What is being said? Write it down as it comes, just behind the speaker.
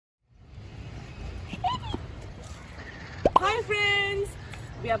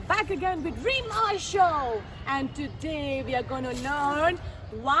We are back again with Rima Show, and today we are going to learn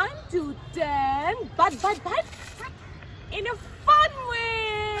 1 to 10 but in a fun way.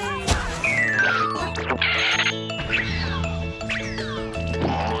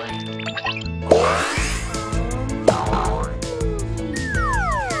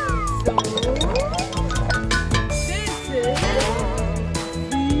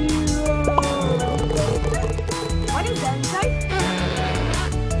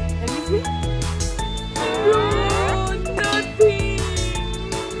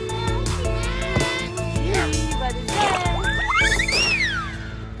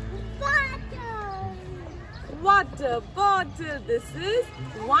 Water bottle. This is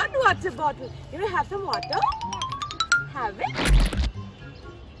 1 water bottle. You will have some water? Have it?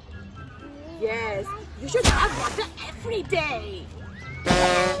 Yes. You should have water every day.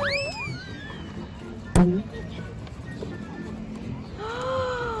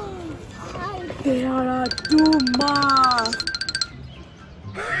 There are 2 masks.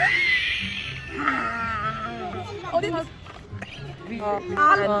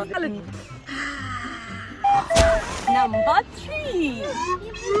 Number 3.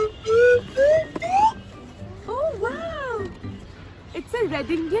 Oh wow! It's a red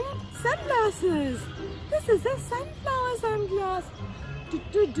Indian sunglasses. This is a sunflower sunglass.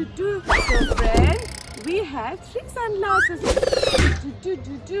 So friends, we have 3 sunglasses.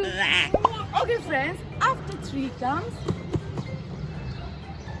 Okay friends, after 3 comes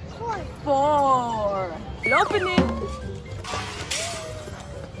 4. Open it.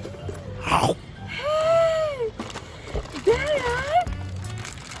 Hey, there are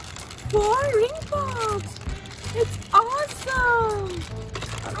 4 ring pops. It's awesome.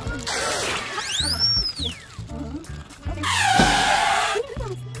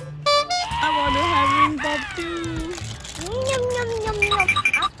 I want to have ring pop too.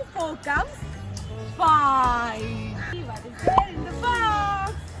 After 4 comes 5. What is there in the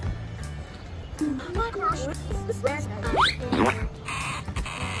box?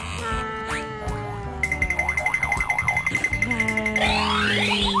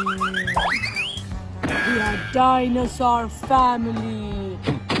 We are dinosaur family.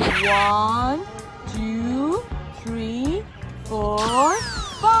 1, 2, 3, 4,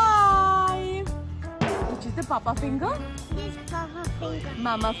 5. Which is the papa finger? This papa finger.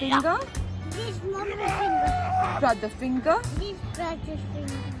 Mama finger? This mama finger. Brother finger? This brother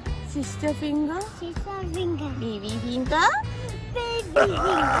finger. Sister finger? Sister finger. Baby finger? Baby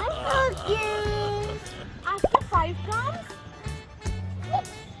finger. Okay. After 5 comes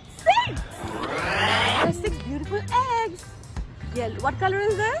 6. There are 6 beautiful eggs. Yellow. What color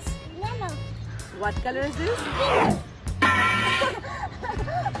is this? Yellow. What color is this?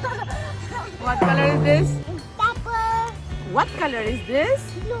 What color is this? Purple. What color is this?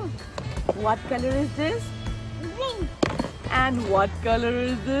 Blue. What color is this? Green. And what color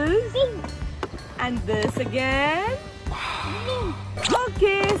is this? Pink. And this again? Green.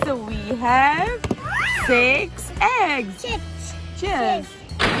 Okay, so we have 6 eggs. Chips. Cheers.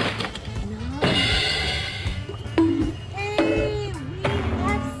 Hey, we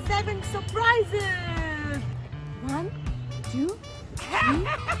have 7 surprises. 1, 2, 3,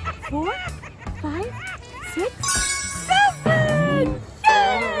 4, 5, 6, 7.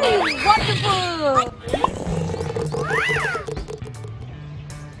 Yay! Wonderful.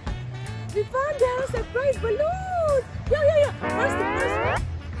 We found our surprise balloon. Yeah. Where's the first one?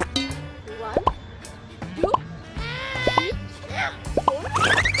 1, 2, 3, 4,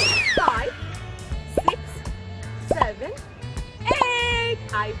 5, 6, 7, 8.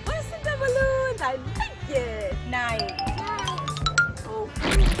 I busted the balloon. I like it. 9.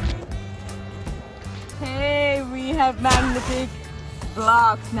 Okay. Hey, we have magnetic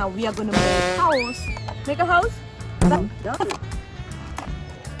blocks. Now we are going to make a house. Make a house?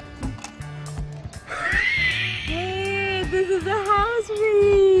 Hey, this is a house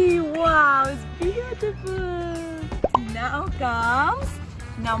tree. Wow, it's beautiful. Now comes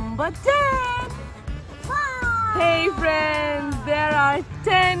number 10. Wow. Hey friends, there are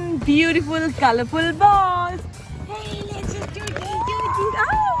 10 beautiful colorful balls. Hey, let's just do it. Oh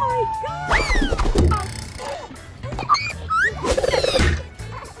my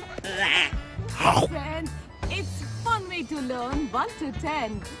god. Friends, it's fun way to learn 1 to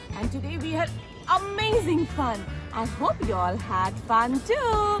 10. And today we had amazing fun. I hope you all had fun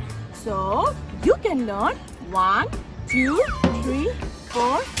too. So, you can learn 1, 2, 3,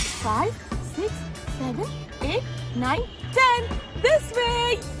 4, 5, 6, 7, 8, 9, 10. This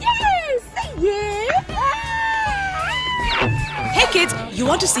way. Yes! Say yeah! Hey kids, you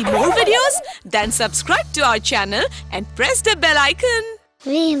want to see more videos? Then subscribe to our channel and press the bell icon.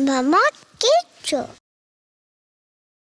 We Mama Kid Show.